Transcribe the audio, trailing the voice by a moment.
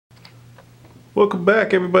Welcome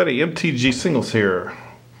back, everybody. MTG Singles here.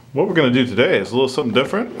 What we're going to do today is a little something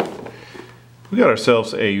different. We got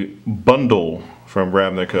ourselves a bundle from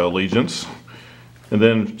Ravnica Allegiance. And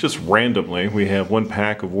then just randomly, we have one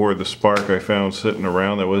pack of War of the Spark I found sitting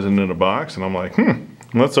around that wasn't in a box. And I'm like,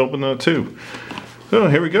 let's open that too. So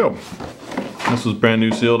here we go. This was brand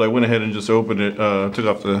new sealed. I went ahead and just opened it, took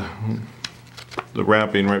off the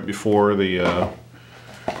wrapping right before the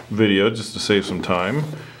video just to save some time.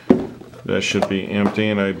 That should be empty,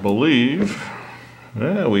 and I believe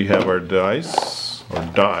we have our dice, or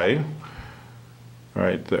die,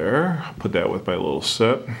 right there. I'll put that with my little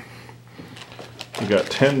set. We got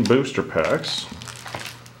 10 booster packs,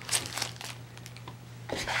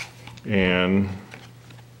 and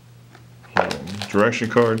direction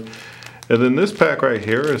card. And then this pack right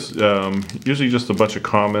here is usually just a bunch of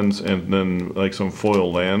commons and then like some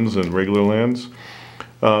foil lands and regular lands.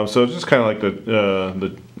 So it's just kind of like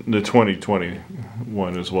the 2020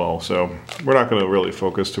 one as well. So we're not going to really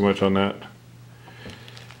focus too much on that.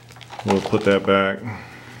 We'll put that back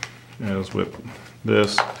as with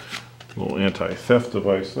this little anti-theft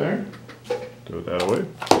device there. Throw that away.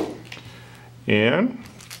 And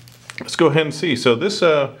let's go ahead and see. So this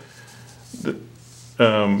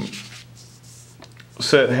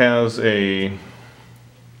set has a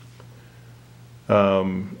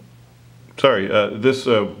this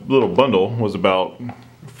little bundle was about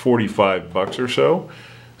 45 bucks or so.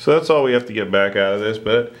 So that's all we have to get back out of this.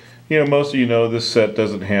 But you know, most of you know this set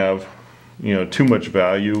doesn't have too much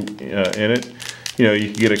value in it.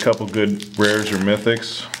 You can get a couple good rares or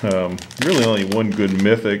mythics. Really only one good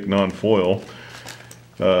mythic non-foil.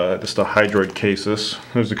 Just a Hydroid Casus.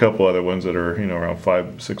 There's a couple other ones that are around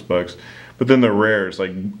 $5-6 bucks. But then the rares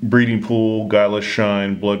like Breeding Pool, Guileless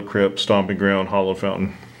Shine, Blood Crypt, Stomping Ground, Hollow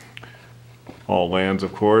Fountain. All lands,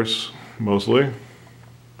 of course, mostly.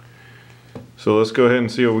 So let's go ahead and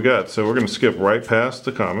see what we got. So we're going to skip right past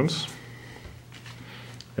the commons.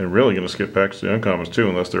 And really going to skip past the uncommons too,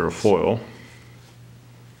 unless they're a foil.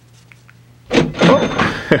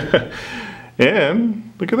 Oh!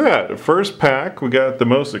 And look at that. The first pack, we got the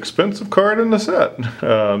most expensive card in the set.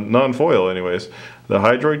 Non-foil anyways. The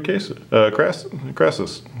Hydroid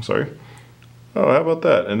Crassus. Sorry. Oh, how about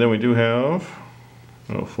that? And then we do have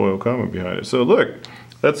a foil common behind it. So look,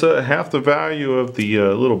 that's half the value of the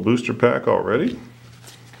little booster pack already.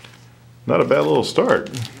 Not a bad little start.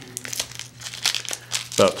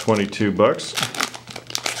 About 22 bucks.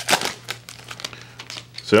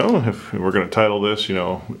 So if we're going to title this,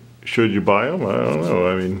 should you buy them? I don't know.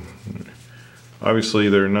 I mean, obviously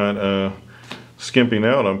they're not skimping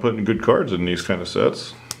out on putting good cards in these kind of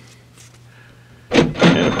sets.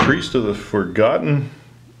 And a Priest of the Forgotten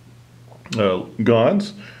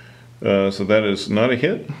Gods. So that is not a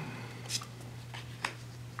hit.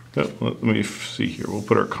 Oh, let me see here. We'll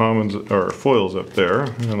put our commons, our foils up there,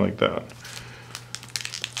 and like that.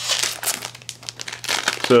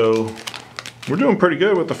 So we're doing pretty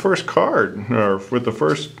good with the first card, or with the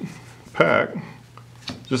first pack.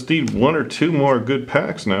 Just need one or two more good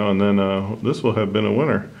packs now, and then this will have been a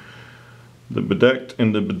winner. The Bedecked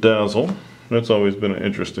and the Bedazzle. That's always been an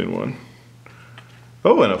interesting one.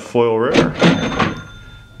 Oh, and a foil rare.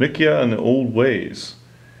 Nikia and the Old Ways.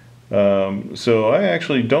 So I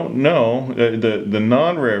actually don't know. The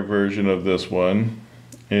non-rare version of this one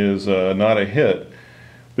is not a hit.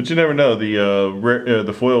 But you never know.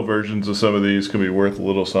 The foil versions of some of these can be worth a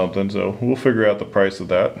little something. So we'll figure out the price of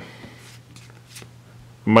that.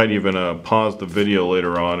 I might even pause the video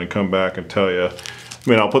later on and come back and tell you. I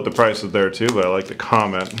mean, I'll put the prices there too, but I like to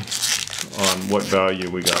comment on what value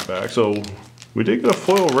we got back. So we did get a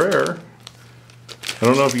foil rare. I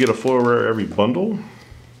don't know if you get a foil rare every bundle.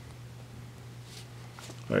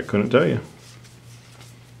 I couldn't tell you.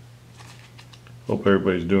 Hope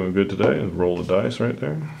everybody's doing good today. Roll the dice right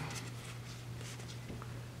there.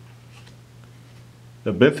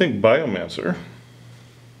 A Benthic Biomancer.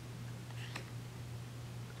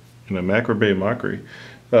 And a Macrobay Mockery.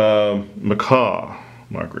 Macaw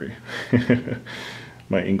Mockery.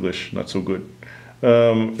 My English, not so good.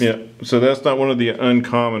 Yeah, so that's not one of the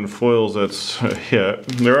uncommon foils that's a hit.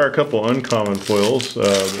 There are a couple uncommon foils.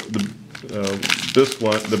 This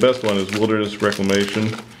one, the best one is Wilderness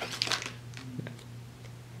Reclamation.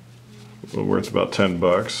 Worth about 10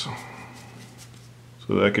 bucks.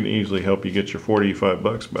 So that can easily help you get your 45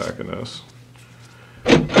 bucks back in this.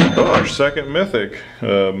 Oh, our second mythic.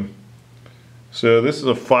 So this is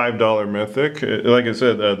a $5 mythic. Like I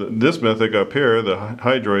said, this mythic up here, the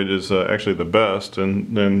Hydroid, is actually the best,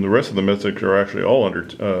 and then the rest of the mythics are actually all under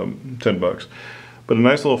 10 bucks. But a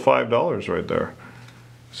nice little $5 right there.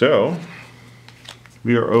 So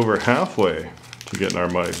we are over halfway to getting our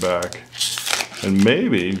money back. And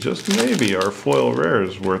maybe, just maybe, our foil rare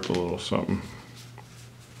is worth a little something.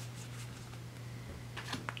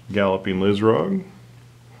 Galloping Lizrog.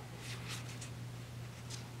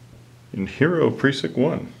 And Hero Precinct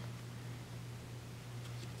 1.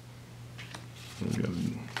 We got a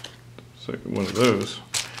second one of those.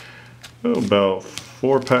 Oh, about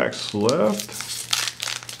 4 packs left.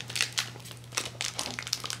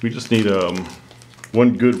 We just need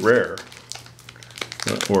one good rare.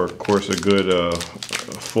 Or, of course, a good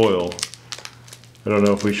foil. I don't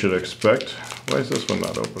know if we should expect... Why is this one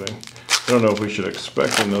not opening? I don't know if we should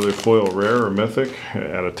expect another foil rare or mythic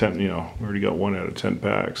out of 10. You know, we already got 1 out of 10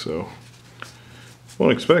 packs, so...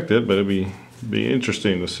 Won't expect it, but it'd be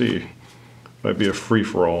interesting to see. Might be a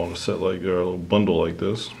free-for-all in a set like, or a little bundle like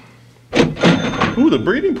this. Ooh, the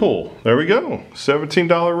breeding pool. There we go.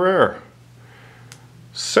 $17 rare.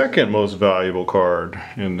 Second most valuable card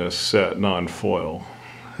in this set, non-foil.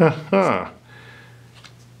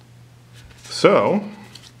 So,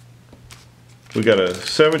 we got a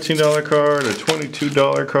 $17 card, a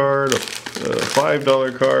 $22 card, a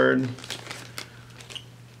 $5 card.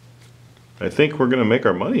 I think we're going to make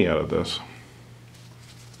our money out of this.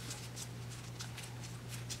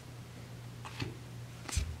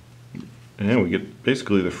 And we get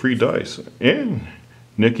basically the free dice. And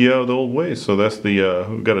Nicky out of the old ways. So that's the,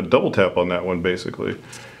 we've got a double tap on that one basically.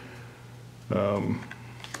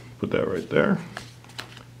 Put that right there.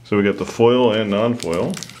 So we got the foil and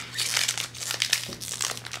non-foil.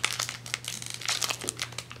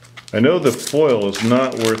 I know the foil is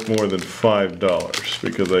not worth more than $5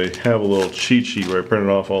 because I have a little cheat sheet where I printed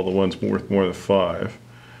off all the ones worth more than $5.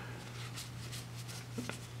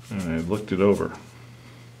 And I looked it over.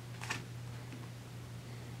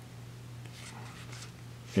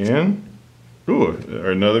 And, ooh,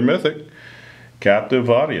 another mythic, Captive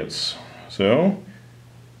Audience. So,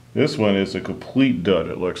 this one is a complete dud,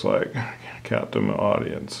 it looks like. Captive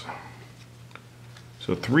Audience.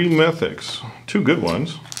 So 3 mythics, 2 good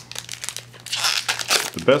ones.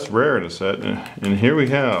 The best rare in the set, and here we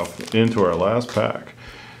have into our last pack.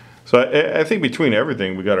 So I think between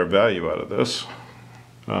everything we got our value out of this.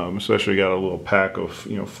 Especially got a little pack of,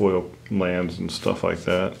 you know, foil lands and stuff like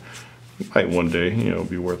that. Might one day, you know,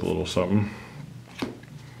 be worth a little something.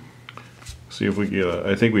 See if we get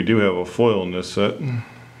I think we do have a foil in this set.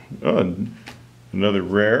 Another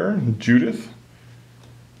rare, Judith.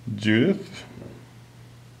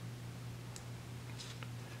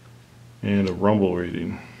 And a rumble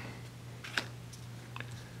reading.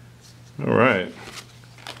 Alright.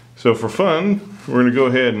 So for fun, we're going to go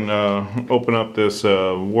ahead and open up this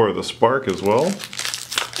War of the Spark as well.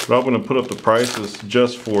 But I'm going to put up the prices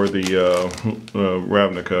just for the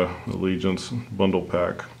Ravnica Allegiance bundle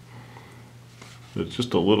pack. It's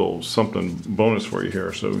just a little something bonus for you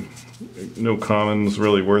here. So no commons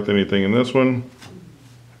really worth anything in this one.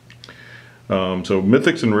 So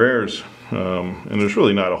mythics and rares. And there's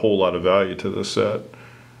really not a whole lot of value to this set.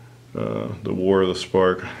 The War of the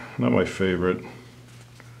Spark, not my favorite.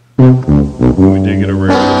 We did get a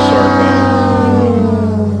rare of the Sarkhan.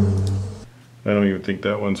 I don't even think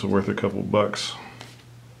that one's worth a couple bucks.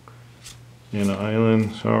 In an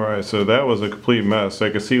island. Alright, so that was a complete mess. I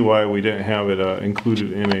can see why we didn't have it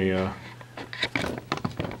included in a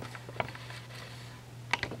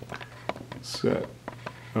set.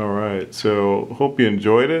 Alright, so hope you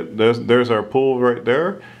enjoyed it. There's our pool right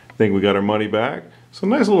there. I think we got our money back. So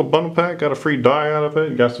nice little bundle pack, got a free die out of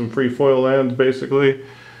it, got some free foil lands basically.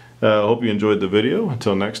 Hope you enjoyed the video.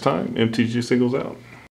 Until next time, MTG Singles out.